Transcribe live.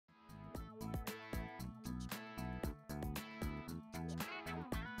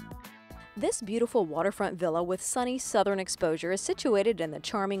This beautiful waterfront villa with sunny southern exposure is situated in the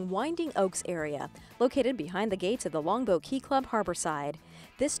charming Winding Oaks area, located behind the gates of the Longboat Key Club Harborside.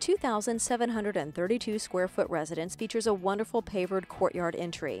 This 2,732 square foot residence features a wonderful pavered courtyard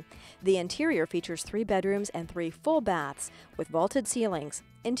entry. The interior features 3 bedrooms and 3 full baths with vaulted ceilings,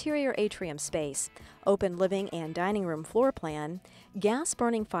 interior atrium space, open living and dining room floor plan, gas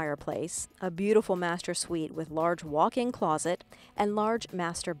burning fireplace, a beautiful master suite with large walk-in closet, and large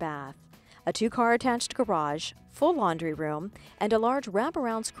master bath. A 2-car attached garage, full laundry room, and a large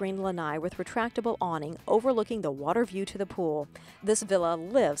wraparound screen lanai with retractable awning overlooking the water view to the pool. This villa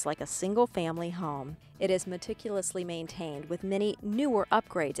lives like a single-family home. It is meticulously maintained with many newer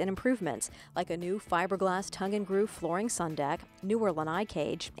upgrades and improvements, like a new fiberglass tongue and groove flooring sun deck, newer lanai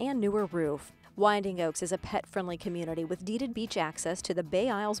cage, and newer roof. Winding Oaks is a pet-friendly community with deeded beach access to the Bay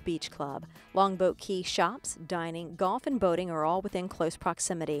Isles Beach Club. Longboat Key shops, dining, golf, and boating are all within close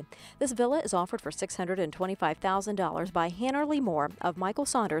proximity. This villa is offered for $625,000 by Hannah Lee Moore of Michael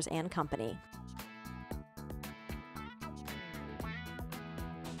Saunders and Company.